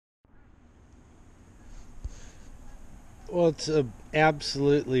Well, it's a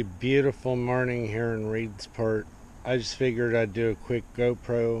absolutely beautiful morning here in Reedsport. I just figured I'd do a quick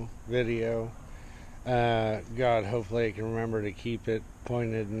GoPro video. God, hopefully I can remember to keep it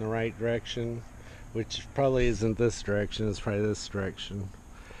pointed in the right direction, which probably isn't this direction, it's probably this direction.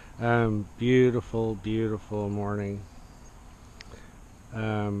 Beautiful, beautiful morning.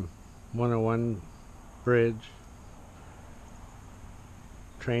 101 bridge,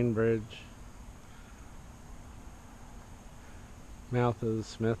 train bridge, mouth of the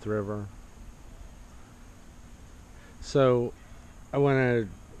Smith River. So I want to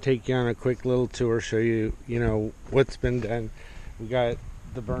take you on a quick little tour, show you, what's been done. We got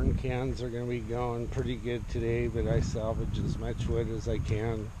the burn cans are going to be going pretty good today, but I salvage as much wood as I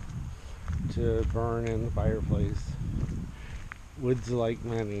can to burn in the fireplace. Wood's like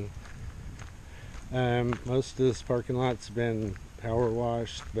money. Most of this parking lot's been power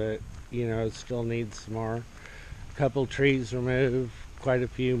washed, but it still needs some more. A couple trees removed, quite a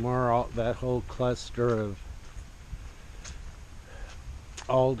few more. That whole cluster of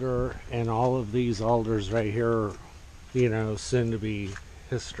alder, and all of these alders right here, soon to be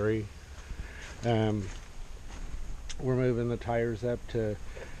history. We're moving the tires up to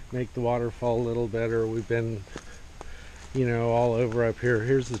make the waterfall a little better. We've been all over up here.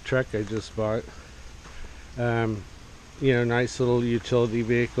 Here's the truck I just bought. Nice little utility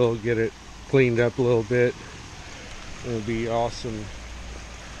vehicle. Get it cleaned up a little bit. It'll be awesome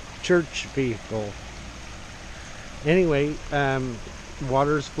church vehicle. Anyway,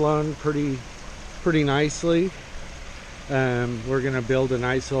 water's flowing pretty nicely. We're gonna build a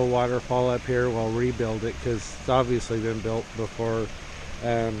nice little waterfall up here. We'll rebuild it because it's obviously been built before.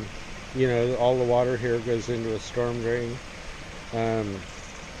 All the water here goes into a storm drain. I'm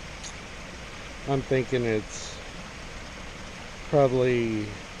thinking it's probably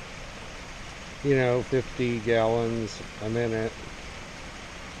 50 gallons a minute,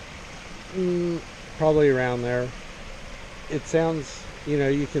 probably around there. It sounds,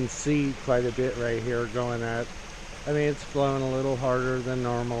 you can see quite a bit right here going up. I mean, it's flowing a little harder than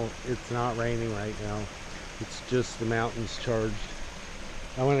normal. It's not raining right now. It's just the mountains charged.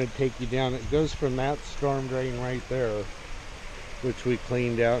 I want to take you down. It goes from that storm drain right there, which we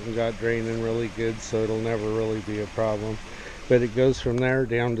cleaned out and got draining really good, so it'll never really be a problem. But it goes from there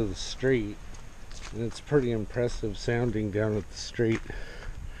down to the street, and it's pretty impressive sounding down at the street.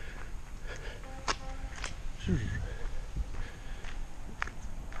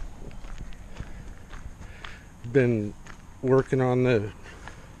 Been working on the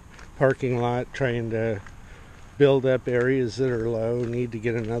parking lot, trying to build up areas that are low. Need to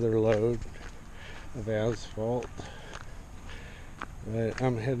get another load of asphalt. But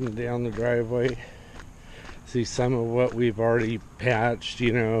I'm heading down the driveway. See, some of what we've already patched,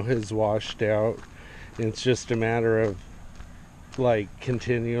 has washed out. And it's just a matter of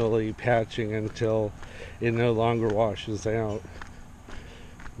continually patching until it no longer washes out.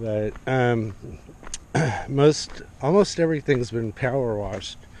 But almost everything's been power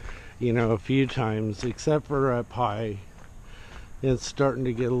washed, a few times, except for up high. It's starting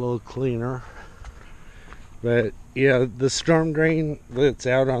to get a little cleaner. But yeah, the storm drain that's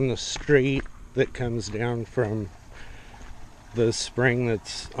out on the street that comes down from the spring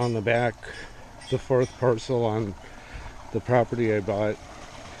that's on the back, the fourth parcel on the property I bought,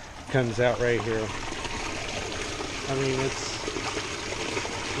 comes out right here. I mean, it's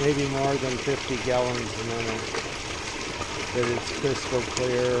maybe more than 50 gallons a minute, but it's crystal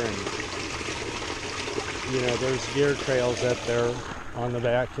clear. And there's deer trails up there on the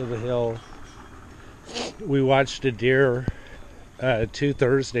back of the hill. We watched a deer 2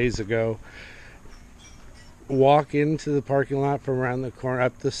 Thursdays ago walk into the parking lot from around the corner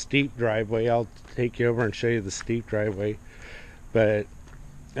up the steep driveway. I'll take you over and show you the steep driveway. But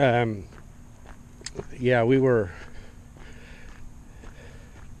yeah,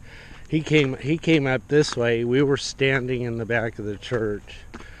 he came up this way. We were standing in the back of the church.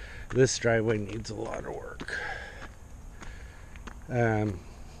 This driveway needs a lot of work.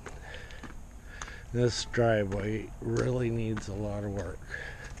 This driveway really needs a lot of work.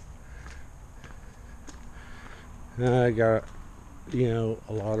 I got, a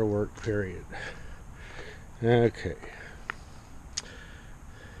lot of work, period. Okay.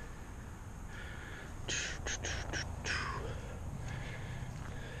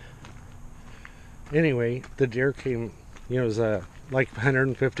 Anyway, the deer came, it was a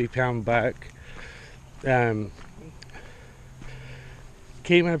 150-pound buck.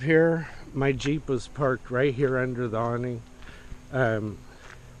 Came up here. My Jeep was parked right here under the awning.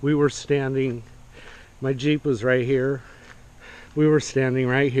 We were standing, my Jeep was right here. We were standing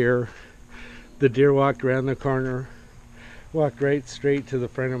right here. The deer walked around the corner, Walked right straight to the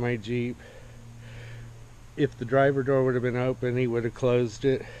front of my Jeep. If the driver door would have been open, he would have closed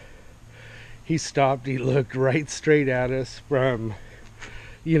it. He stopped, he looked right straight at us from,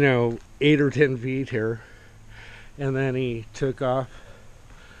 8 or 10 feet here. And then he took off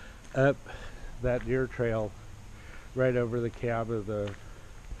up that deer trail right over the cab of the...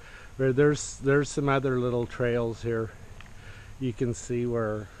 There's some other little trails here. You can see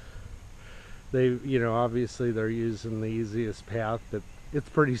where they, obviously they're using the easiest path, but it's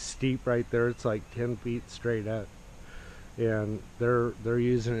pretty steep right there. It's like 10 feet straight up, and they're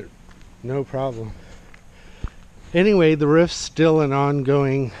using it no problem. Anyway, the roof's still an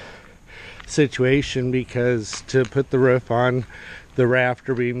ongoing situation because to put the roof on, the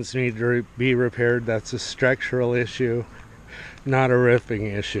rafter beams need to be repaired. That's a structural issue, not a roofing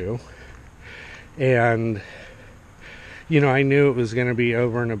issue. And I knew it was going to be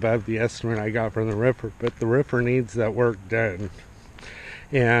over and above the estimate I got from the roofer, but the roofer needs that work done.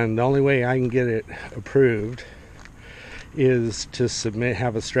 And the only way I can get it approved is to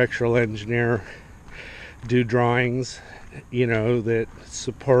have a structural engineer do drawings, that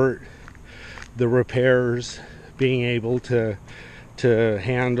support the repairs, being able to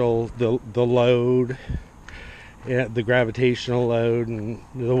handle the load, the gravitational load and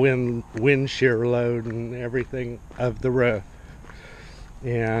the wind shear load and everything of the roof.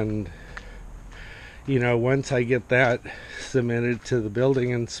 And once I get that submitted to the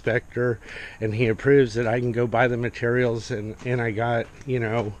building inspector and he approves it, I can go buy the materials, and I got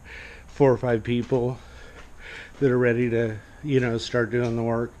 4 or 5 people that are ready to start doing the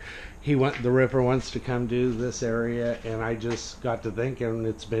work. The roofer wants to come do this area, and I just got to thinking,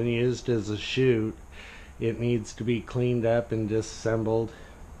 it's been used as a chute. It needs to be cleaned up and disassembled.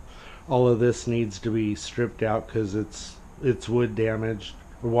 All of this needs to be stripped out because it's wood damaged,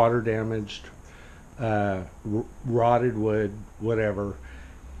 water damaged, rotted wood, whatever.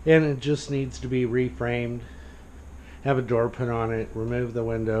 And it just needs to be reframed, have a door put on it, remove the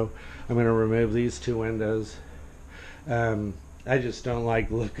window. I'm going to remove these 2 windows. I just don't like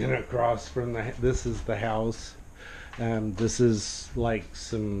looking across from this is the house. This is like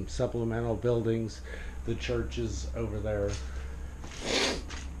some supplemental buildings. The church is over there.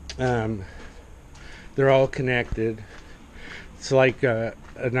 They're all connected. It's like a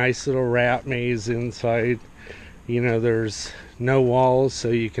nice little rat maze inside. There's no walls, so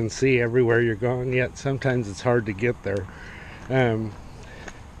you can see everywhere you're going, yet sometimes it's hard to get there. And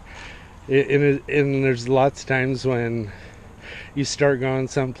there's lots of times when you start going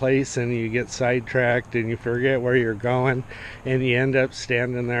someplace and you get sidetracked and you forget where you're going, and you end up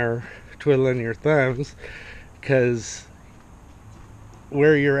standing there twiddling your thumbs because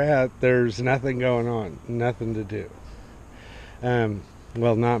where you're at, there's nothing going on, nothing to do.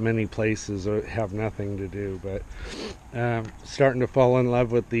 Well, not many places have nothing to do, but starting to fall in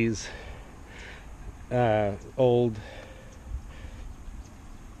love with these old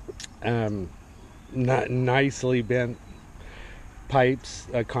not nicely bent pipes,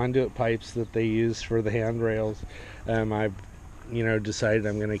 conduit pipes that they use for the handrails. I've decided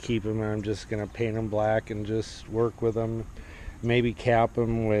I'm going to keep them. I'm just going to paint them black and just work with them, maybe cap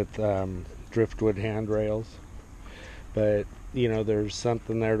them with driftwood handrails. But there's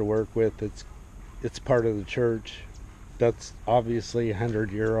something there to work with. It's part of the church. That's obviously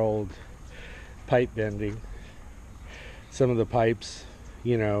 100-year-old pipe bending. Some of the pipes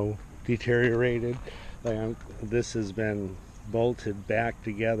deteriorated. This has been bolted back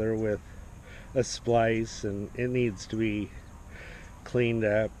together with a splice, and it needs to be cleaned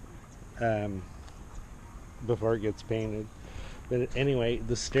up before it gets painted. But anyway,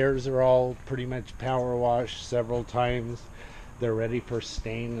 the stairs are all pretty much power washed several times. They're ready for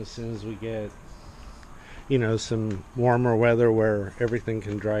stain as soon as we get some warmer weather where everything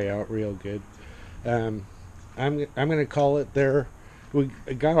can dry out real good. I'm gonna call it there. We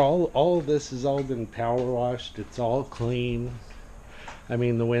got all of this has all been power washed. It's all clean. I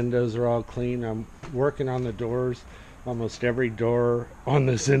mean, the windows are all clean. I'm working on the doors. Almost every door on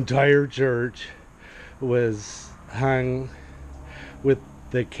this entire church was hung with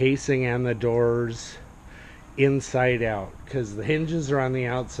the casing and the doors inside out, because the hinges are on the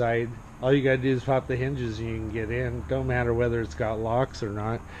outside. All you gotta do is pop the hinges and you can get in. Don't matter whether it's got locks or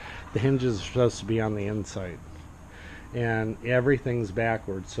not. The hinges are supposed to be on the inside, and everything's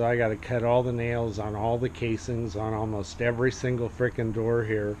backwards. So I got to cut all the nails on all the casings on almost every single frickin' door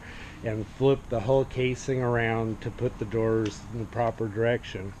here, and flip the whole casing around to put the doors in the proper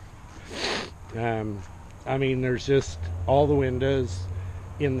direction. I mean, there's just all the windows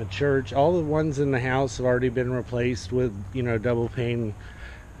in the church, all the ones in the house have already been replaced with double pane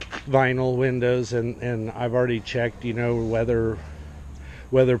vinyl windows, and I've already checked, you know, weather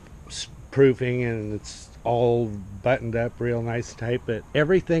proofing, and it's all buttoned up real nice type. But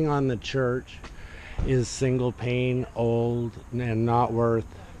everything on the church is single pane, old, and not worth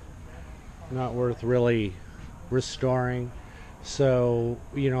really restoring. So,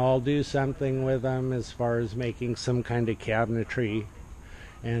 you know, I'll do something with them as far as making some kind of cabinetry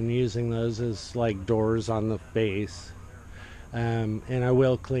and using those as like doors on the face. And I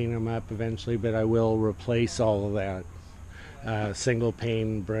will clean them up eventually, but I will replace all of that single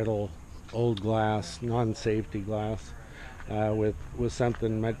pane, brittle, old glass, non-safety glass with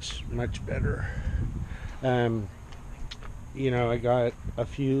something much better. You know, I got a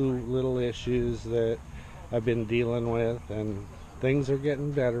few little issues that I've been dealing with, and things are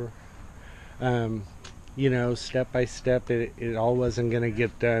getting better. You know, step by step, it all wasn't going to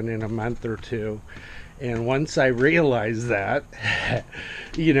get done in a month or two. And once I realized that,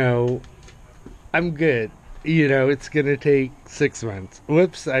 you know, I'm good. You know, it's going to take 6 months.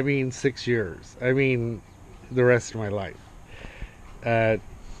 Whoops, I mean 6 years. I mean the rest of my life.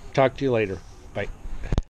 Talk to you later.